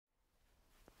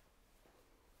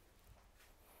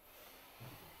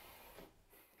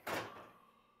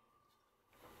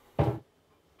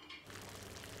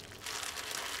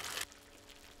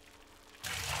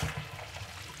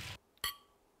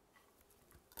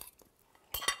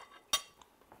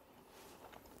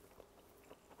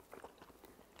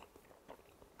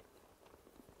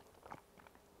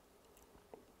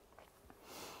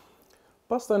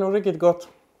Pasta är nog riktigt gott.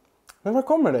 Men var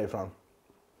kommer det ifrån?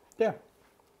 Det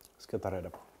ska jag ta reda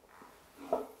på.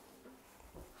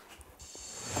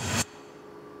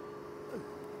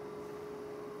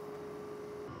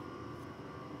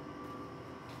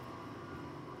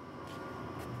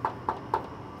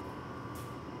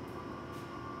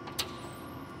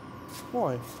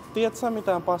 Moi, tiedät sä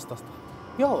mitään pastasta?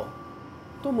 Joo,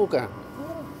 tuu mukaan.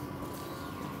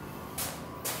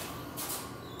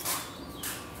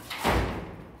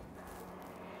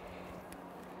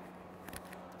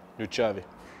 Nyt kör vi.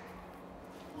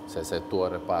 Se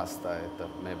tuore pasta, että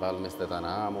me valmistetaan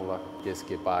aamulla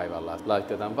keskipäivällä.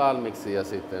 Laitetaan valmiiksi ja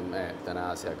sitten me tänä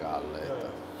asiakkaalle.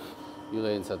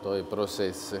 Yleensä toi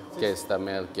prosessi kestää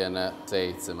melkein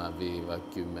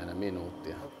 7-10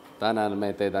 minuuttia. Tänään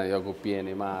me tehdään joku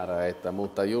pieni määrä,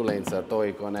 mutta yleensä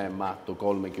toi kone mahtuu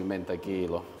 30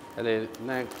 kiloa. Eli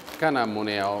ne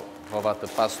kananmunia ovat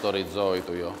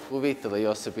pastorisoitu jo. Kuvittele,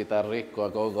 jos se pitää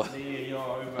rikkoa koko. Niin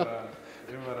joo, ymmärrän.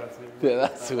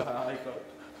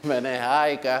 Menee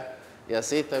aika ja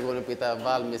sitten kun pitää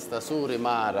valmistaa suuri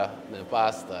määrä ne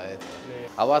pasta.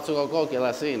 Haluatko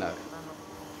kokeilla siinä?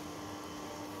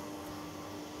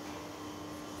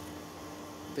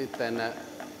 Sitten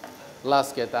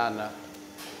lasketaan,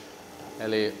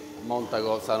 eli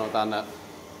montako sanotaan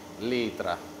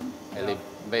litra, eli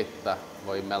vettä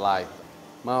voimme laittaa.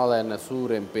 Mä olen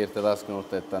suurin piirtein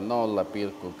laskenut, että 0,80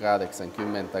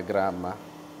 grammaa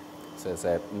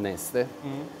se neste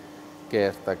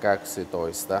kerta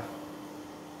 12,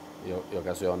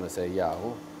 joka se on se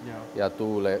jauho, ja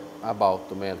tulee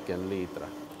about melkein litra.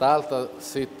 Täältä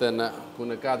sitten, kun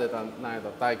ne kaadetaan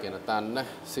näitä taikina tänne,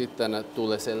 sitten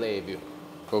tulee se levy.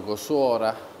 Koko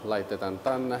suora laitetaan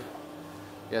tänne,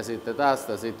 ja sitten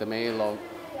tästä sitten meillä on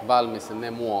valmis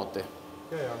ne muoti,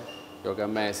 joka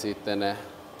me sitten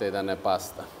tehdään ne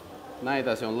pasta.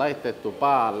 Näitä se on laitettu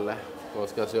päälle,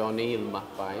 koska se on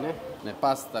ilmapaine. Ne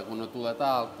pasta, kun ne tulee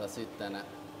täältä, sitten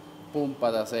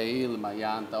pumpata se ilma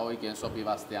ja antaa oikein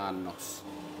sopivasti annoksi.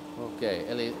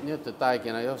 Okei, eli nyt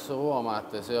taikina, jos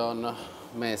huomaatte, se on,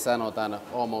 me sanotaan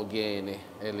homogeeni,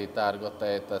 eli tarkoittaa,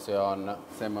 että se on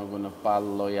semmoinen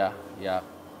palloja ja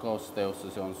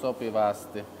kosteus, se on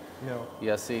sopivasti. Joo.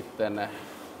 Ja sitten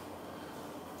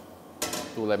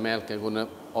tulee melkein, kun ne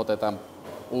otetaan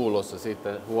ulos,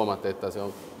 sitten huomaatte, että se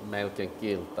on melkein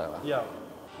kiltava. Yeah.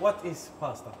 What is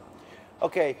pasta?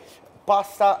 Okay,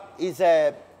 pasta is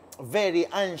a very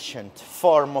ancient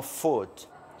form of food.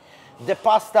 The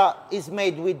pasta is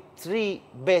made with 3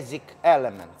 basic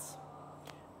elements: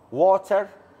 water,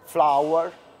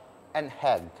 flour, and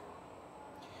egg.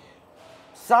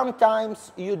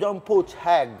 Sometimes you don't put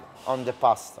egg on the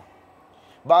pasta,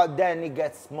 but then it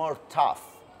gets more tough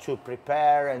to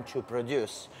prepare and to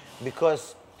produce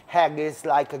because egg is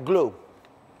like a glue.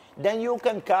 Then you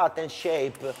can cut and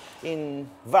shape in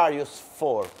various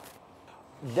forms.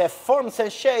 The forms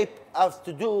and shape have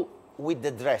to do with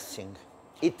the dressing.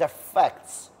 It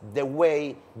affects the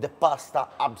way the pasta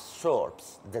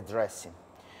absorbs the dressing.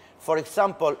 For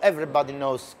example, everybody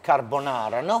knows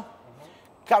carbonara, no?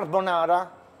 Carbonara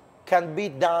can be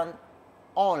done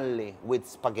only with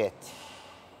spaghetti.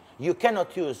 You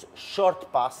cannot use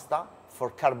short pasta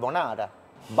for carbonara,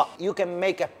 but you can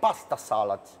make a pasta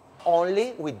salad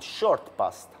only with short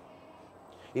pasta.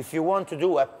 If you want to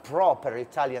do a proper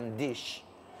Italian dish,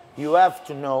 you have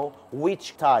to know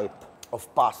which type of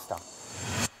pasta.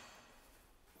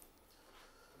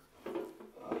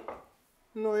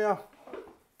 No ja,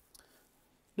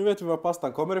 nu vet vi var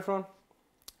pastan kommer ifrån,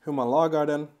 hur man lagar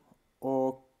den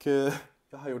och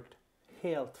jag har gjort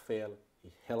helt fel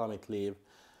i hela mitt liv.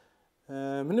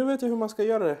 Men nu vet jag hur man ska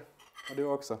göra det, och du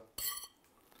också.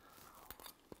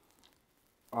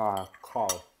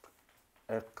 Kallt,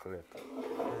 äckligt,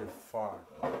 det är fan,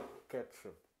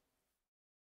 ketchup.